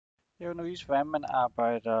Jeg vil nu vise, hvordan man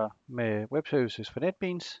arbejder med webservices for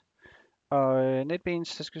netbeans. Og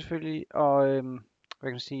netbeans, der skal selvfølgelig, hvad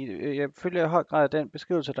kan man sige, jeg følger i høj grad den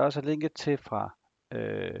beskrivelse, der også er linket til fra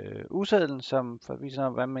usedlen, som viser,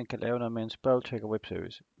 hvordan man kan lave noget med en spellchecker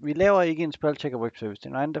webservice. Vi laver ikke en spellchecker webservice, det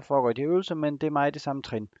er noget andet, der foregår i de øvelser, men det er meget det samme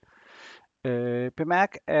trin.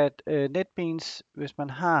 Bemærk, at netbeans, hvis man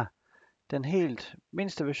har den helt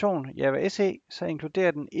mindste version, Java SE, så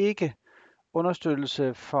inkluderer den ikke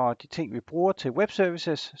understøttelse for de ting, vi bruger til web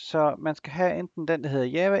services, så man skal have enten den, der hedder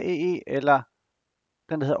Java EE, eller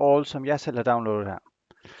den, der hedder All, som jeg selv har downloadet her.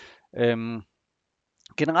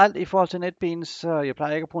 Generelt i forhold til NetBeans, så jeg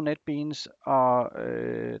plejer ikke at bruge NetBeans, og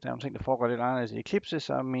der er nogle ting, der foregår lidt anderledes i Eclipse,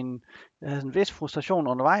 så jeg havde en vis frustration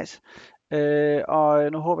undervejs,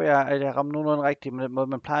 og nu håber jeg, at jeg rammer nogenlunde rigtigt med den måde,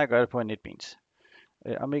 man plejer at gøre det på i NetBeans.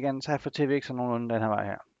 Om ikke andet, så har jeg fået til at virke sådan nogenlunde den her vej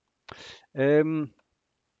her.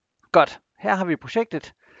 Godt, her har vi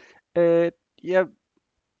projektet.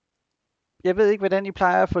 Jeg ved ikke, hvordan I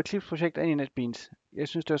plejer at få Eclipse-projekter ind i NetBeans. Jeg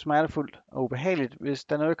synes, det er smertefuldt og ubehageligt. Hvis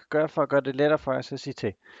der er noget, jeg kan gøre for at gøre det lettere for jer, så sig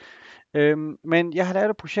til. Men jeg har lavet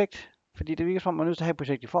et projekt, fordi det virker som om, man er nødt til at have et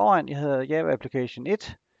projekt i forvejen. Jeg hedder Java Application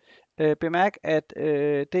 1. Bemærk, at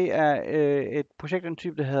det er et projekt af en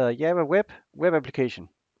type, der hedder Java Web Application.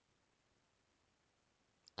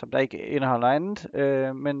 Som der ikke indeholder andet,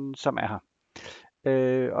 men som er her.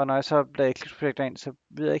 Og når jeg så lader Eclipse-projekter ind, så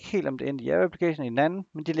ved jeg ikke helt, om det endte i Java Application i den anden,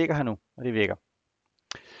 men de ligger her nu, og det virker.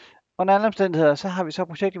 Under andre omstændigheder, så har vi så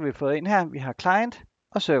projektet, vi har fået ind her. Vi har client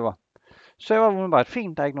og server. Server er umiddelbart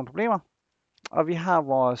fint, der er ikke nogen problemer. Og vi har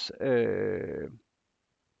vores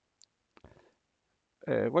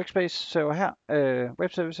workspace server her,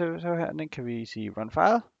 web service server her, den kan vi sige run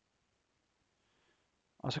file.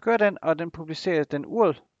 Og så gør den, og den publicerer den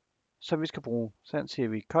URL, som vi skal bruge. Så den siger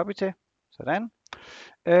vi copy til, sådan.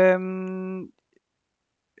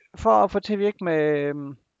 For at få til at virke med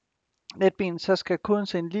NetBeans, så skal koden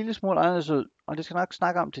se en lille smule anderledes ud, og det skal nok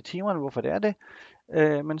snakke om til timerne, hvorfor det er det,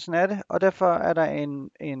 men sådan er det, og derfor er der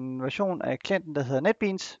en version af klienten, der hedder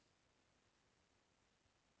NetBeans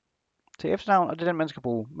til efternavn, og det er den, man skal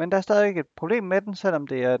bruge. Men der er stadig et problem med den, selvom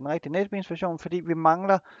det er den rigtige NetBeans version, fordi vi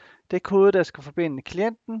mangler det kode, der skal forbinde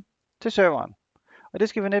klienten til serveren, og det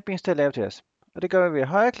skal vi NetBeans til at lave til os. Og det gør vi ved at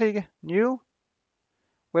højreklikke, New,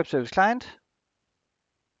 Web Service Client,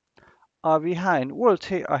 og vi har en URL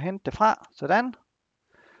til at hente det fra, sådan.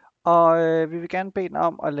 Og vi vil gerne bede den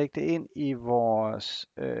om at lægge det ind i vores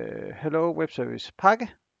Hello Web Service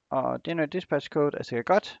pakke. Og Generate Dispatch Code er sikkert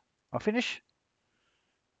godt. Og Finish.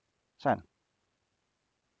 Sådan.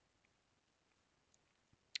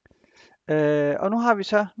 Og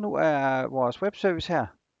nu er vores web service her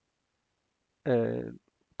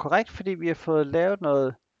korrekt, fordi vi har fået lavet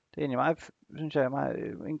noget. Det er egentlig meget, synes jeg,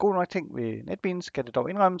 en god nok ting ved NetBeans. Skal det dog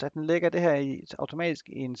indrømmes, at den lægger det her automatisk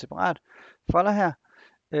i en separat folder her.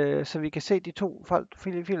 Så vi kan se de to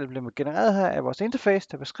filer, der bliver genereret her af vores interface,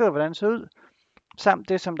 der beskriver, hvordan det ser ud, samt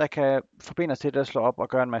det, som der kan forbinde os til at slå op og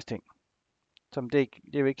gøre en masse ting. Som det ikke,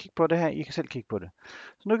 jeg vil ikke kigge på det her, I kan selv kigge på det.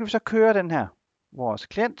 Så nu kan vi så køre den her, vores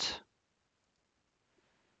klient.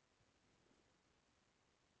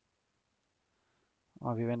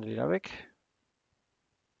 Og vi venter lidt væk.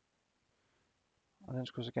 Og den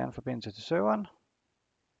skulle så gerne forbinde sig til serveren.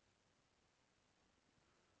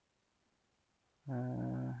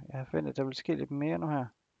 Jeg har forventet, at der vil ske lidt mere nu her.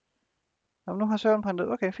 Nå, nu har serveren printet.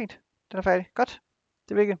 Okay, fint. Den er færdig. Godt.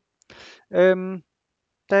 Det virker.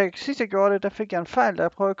 Da sidst jeg gjorde det, der fik jeg en fejl, da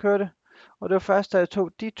jeg prøvede at køre det. Og det var først, da jeg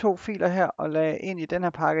tog de to filer her og lagde ind i den her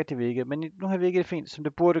pakke, det virkede. Men nu har det virket fint, som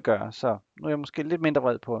det burde gøre. Så nu er jeg måske lidt mindre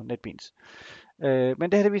vred på NetBeans. Men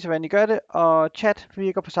det her, det viser, hvordan I gør det. Og chat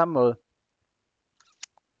virker på samme måde.